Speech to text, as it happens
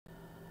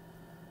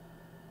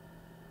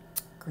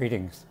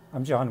Greetings.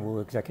 I'm John Wu,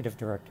 Executive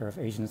Director of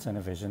Asian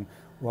Cinevision,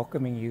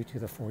 welcoming you to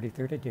the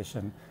 43rd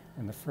edition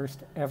and the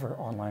first ever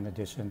online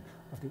edition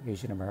of the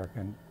Asian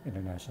American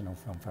International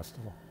Film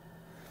Festival.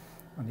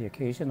 On the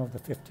occasion of the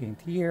 15th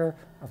year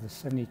of the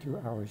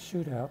 72-hour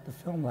shootout, the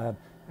Film Lab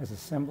has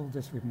assembled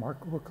this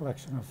remarkable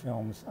collection of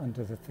films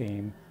under the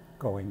theme,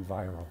 Going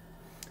Viral.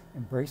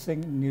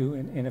 Embracing new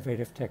and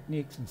innovative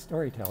techniques in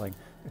storytelling,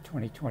 the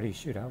 2020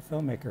 shootout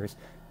filmmakers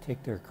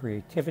take their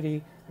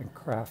creativity and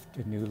craft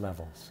to new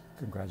levels.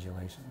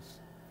 Congratulations.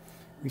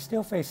 We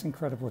still face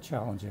incredible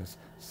challenges,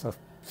 so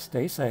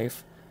stay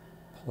safe,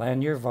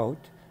 plan your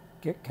vote,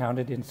 get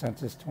counted in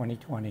Census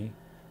 2020,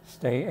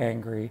 stay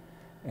angry,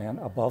 and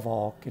above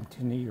all,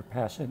 continue your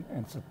passion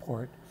and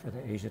support for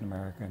the Asian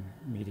American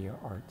media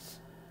arts.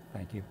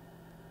 Thank you.